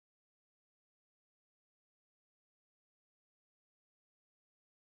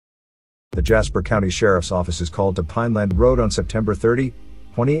The Jasper County Sheriff's Office is called to Pineland Road on September 30,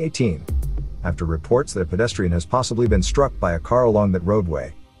 2018, after reports that a pedestrian has possibly been struck by a car along that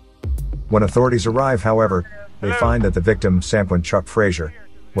roadway. When authorities arrive, however, they find that the victim, Samquan Chuck Frazier,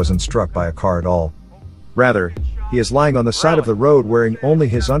 wasn't struck by a car at all. Rather, he is lying on the side of the road wearing only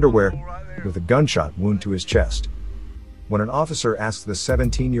his underwear, with a gunshot wound to his chest. When an officer asks the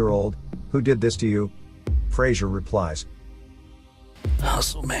 17-year-old, "Who did this to you?" Frazier replies,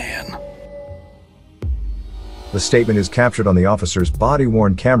 "Hustle man." The statement is captured on the officer's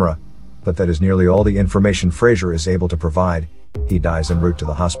body-worn camera, but that is nearly all the information Frazier is able to provide. He dies en route to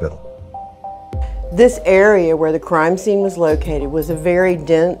the hospital. This area where the crime scene was located was a very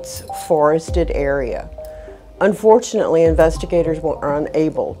dense, forested area. Unfortunately, investigators were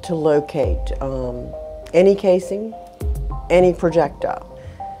unable to locate any casing, any projectile.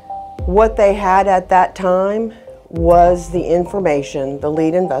 What they had at that time was the information. The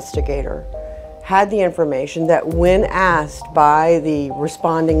lead investigator had the information that when asked by the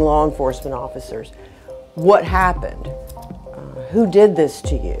responding law enforcement officers, what happened? Who did this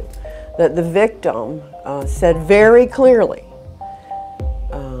to you? That the victim said very clearly,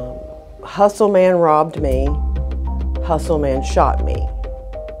 "Hustle man robbed me, hustle man shot me."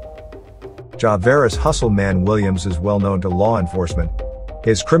 Javaris Hustle Man Williams is well known to law enforcement.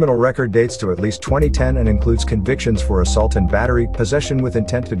 His criminal record dates to at least 2010 and includes convictions for assault and battery, possession with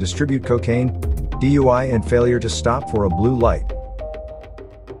intent to distribute cocaine, DUI, and failure to stop for a blue light.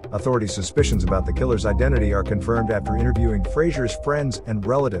 Authorities' suspicions about the killer's identity are confirmed after interviewing Frazier's friends and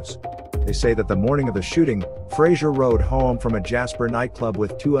relatives. They say that the morning of the shooting, Frazier rode home from a Jasper nightclub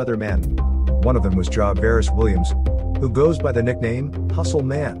with two other men. One of them was Javaris Williams, who goes by the nickname Hustle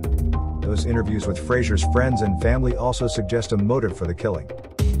Man. Those interviews with Frazier's friends and family also suggest a motive for the killing.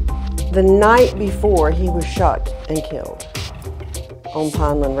 The night before he was shot and killed on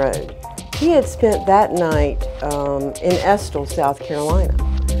Pineland Road, he had spent that night in Estill, South Carolina.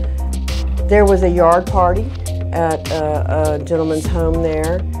 There was a yard party at a gentleman's home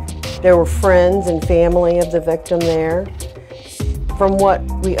there. There were friends and family of the victim there. From what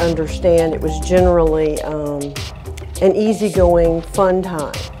we understand, it was generally an easygoing, fun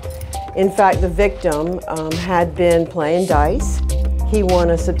time. In fact, the victim had been playing dice. He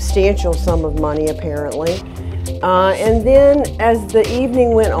won a substantial sum of money, apparently. And then, as the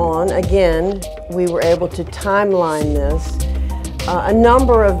evening went on, again, we were able to timeline this. A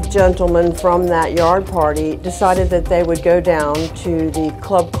number of gentlemen from that yard party decided that they would go down to the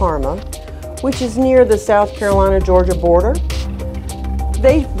Club Karma, which is near the South Carolina-Georgia border.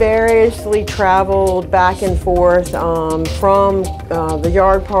 They variously traveled back and forth from the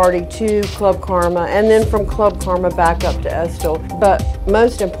yard party to Club Karma, and then from Club Karma back up to Estill. But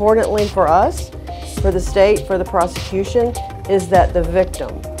most importantly for us, for the state, for the prosecution, is that the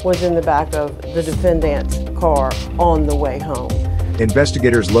victim was in the back of the defendant's car on the way home.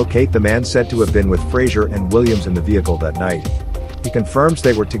 Investigators locate the man said to have been with Frazier and Williams in the vehicle that night. He confirms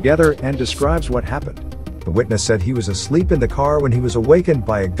they were together and describes what happened. The witness said he was asleep in the car when he was awakened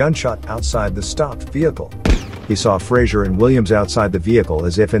by a gunshot outside the stopped vehicle. He saw Frazier and Williams outside the vehicle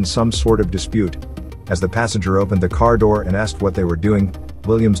as if in some sort of dispute. As the passenger opened the car door and asked what they were doing,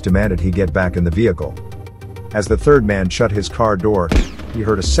 Williams demanded he get back in the vehicle. As the third man shut his car door, he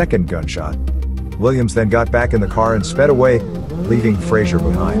heard a second gunshot. Williams then got back in the car and sped away, leaving Frazier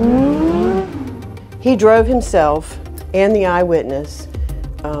behind. He drove himself and the eyewitness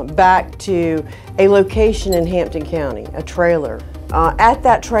back to a location in Hampton County, a trailer. At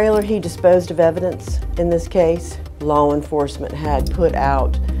that trailer, he disposed of evidence in this case. Law enforcement had put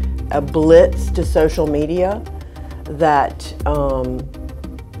out a blitz to social media that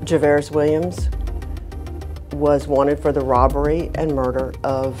Javaris Williams was wanted for the robbery and murder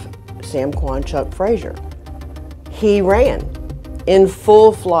of Samquan Chuck Frazier. He ran in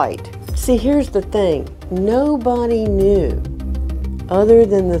full flight. See, here's the thing. Nobody knew, other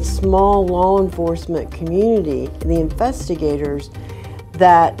than the small law enforcement community, the investigators,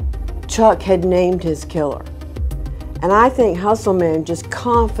 that Chuck had named his killer. And I think Hustleman just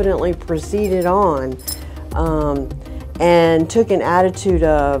confidently proceeded on and took an attitude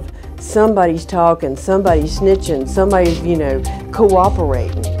of somebody's talking, somebody's snitching, somebody's,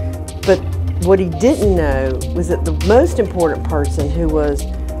 cooperating. But what he didn't know was that the most important person who was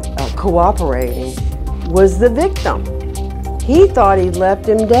cooperating was the victim. He thought he'd left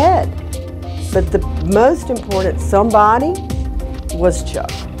him dead. But the most important somebody was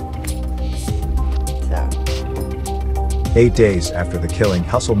Chuck. 8 days after the killing,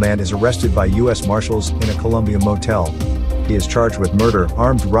 Hustle Man is arrested by U.S. Marshals in a Columbia motel. He is charged with murder,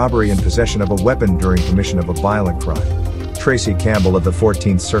 armed robbery, and possession of a weapon during commission of a violent crime. Tracy Campbell of the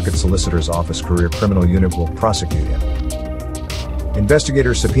 14th Circuit Solicitor's Office Career Criminal Unit will prosecute him.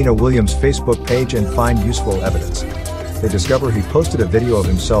 Investigators subpoena Williams' Facebook page and find useful evidence. They discover he posted a video of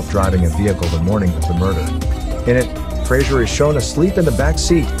himself driving a vehicle the morning of the murder. In it, Frazier is shown asleep in the back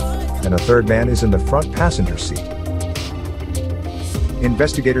seat, and a third man is in the front passenger seat.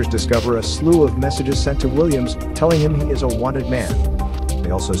 Investigators discover a slew of messages sent to Williams telling him he is a wanted man. They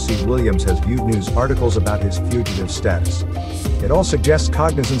also see Williams has viewed news articles about his fugitive status. It all suggests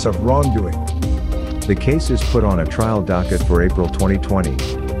cognizance of wrongdoing. The case is put on a trial docket for April 2020,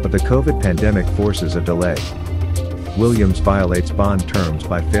 but the COVID pandemic forces a delay. Williams violates bond terms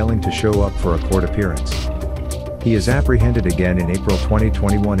by failing to show up for a court appearance. He is apprehended again in April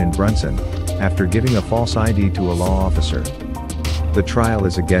 2021 in Brunson, after giving a false ID to a law officer. The trial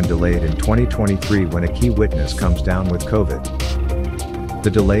is again delayed in 2023 when a key witness comes down with COVID. The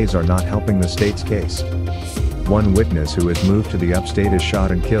delays are not helping the state's case. One witness who is moved to the upstate is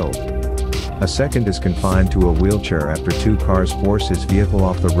shot and killed. A second is confined to a wheelchair after two cars force his vehicle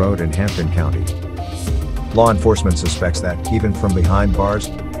off the road in Hampton County. Law enforcement suspects that, even from behind bars,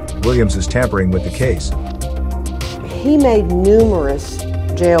 Williams is tampering with the case. He made numerous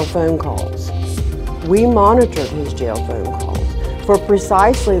jail phone calls. We monitored his jail phone calls for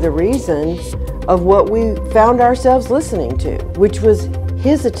precisely the reason of what we found ourselves listening to, which was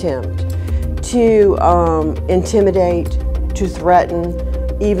his attempt to intimidate, to threaten,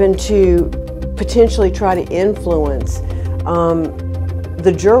 even to potentially try to influence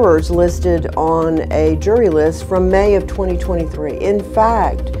the jurors listed on a jury list from May of 2023. In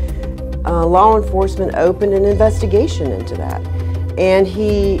fact, law enforcement opened an investigation into that, and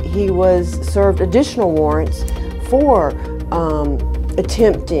he was served additional warrants for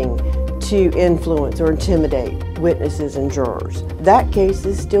attempting to influence or intimidate witnesses and jurors. That case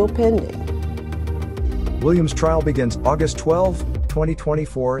is still pending. Williams' trial begins August 12,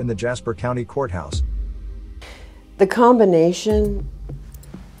 2024 in the Jasper County Courthouse. The combination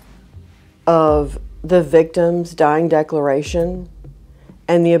of the victim's dying declaration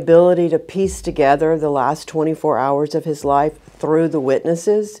and the ability to piece together the last 24 hours of his life through the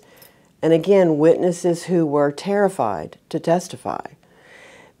witnesses, and again, witnesses who were terrified to testify.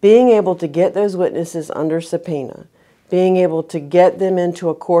 Being able to get those witnesses under subpoena, being able to get them into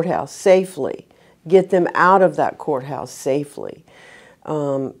a courthouse safely, get them out of that courthouse safely,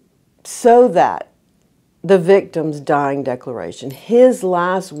 so that the victim's dying declaration, his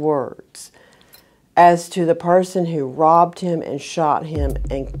last words as to the person who robbed him and shot him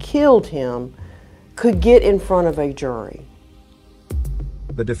and killed him, could get in front of a jury.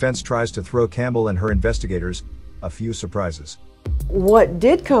 The defense tries to throw Campbell and her investigators a few surprises. What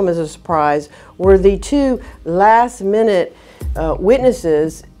did come as a surprise were the two last-minute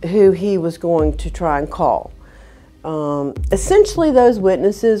witnesses who he was going to try and call. Essentially, those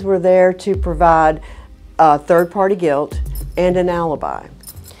witnesses were there to provide third-party guilt and an alibi.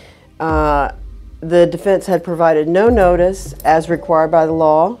 The defense had provided no notice, as required by the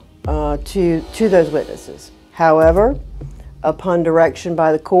law, to those witnesses. However, upon direction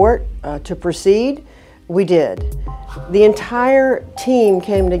by the court to proceed, we did. The entire team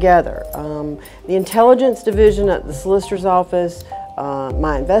came together. The intelligence division at the solicitor's office,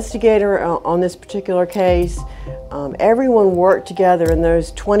 my investigator on this particular case, everyone worked together in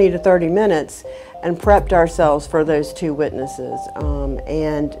those 20 to 30 minutes and prepped ourselves for those two witnesses.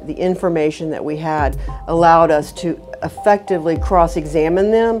 And the information that we had allowed us to effectively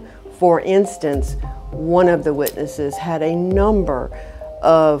cross-examine them. For instance, one of the witnesses had a number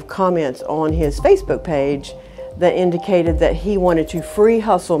of comments on his Facebook page that indicated that he wanted to free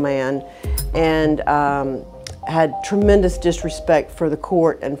Hustle Man and had tremendous disrespect for the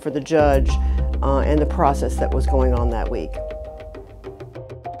court and for the judge and the process that was going on that week.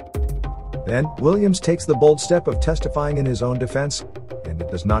 Then, Williams takes the bold step of testifying in his own defense, and it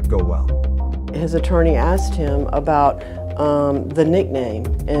does not go well. His attorney asked him about the nickname,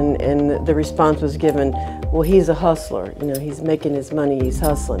 and the response was given, well, he's a hustler. You know, he's making his money, he's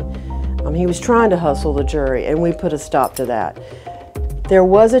hustling. He was trying to hustle the jury, and we put a stop to that. There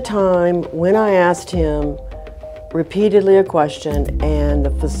was a time when I asked him repeatedly a question, and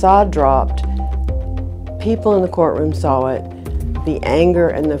the facade dropped. People in the courtroom saw it. The anger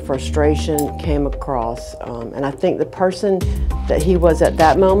and the frustration came across, and I think the person that he was at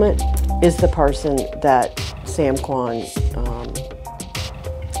that moment is the person that Samquan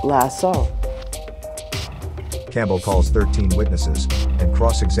last saw. Campbell calls 13 witnesses and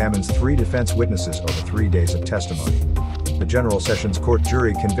cross-examines 3 defense witnesses over 3 days of testimony. The General Sessions Court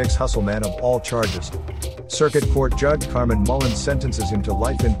jury convicts Hustle Man of all charges. Circuit Court Judge Carmen Mullins sentences him to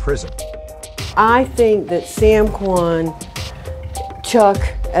life in prison. I think that Samquan Chuck,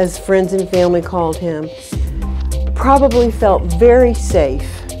 as friends and family called him, probably felt very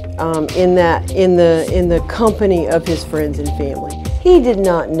safe in the company of his friends and family. He did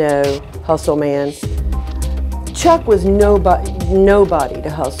not know Hustle Man. Chuck was nobody to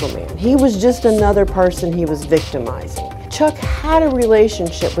Hustle Man. He was just another person he was victimizing. Chuck had a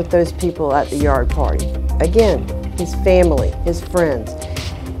relationship with those people at the yard party. Again, his family, his friends.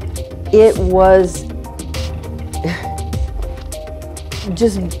 It was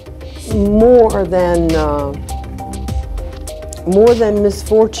just more than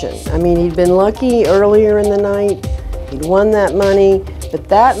misfortune. I mean, he'd been lucky earlier in the night. He'd won that money, but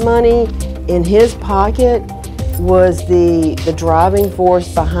that money in his pocket was the driving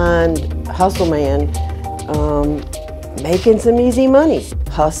force behind Hustle Man making some easy money,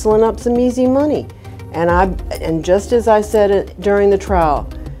 hustling up some easy money. And just as I said it during the trial,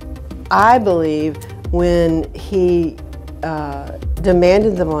 I believe when he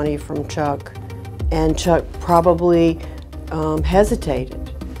demanded the money from Chuck, and Chuck probably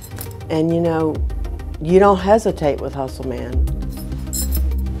hesitated. And you know, you don't hesitate with Hustle Man.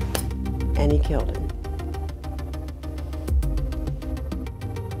 And he killed him.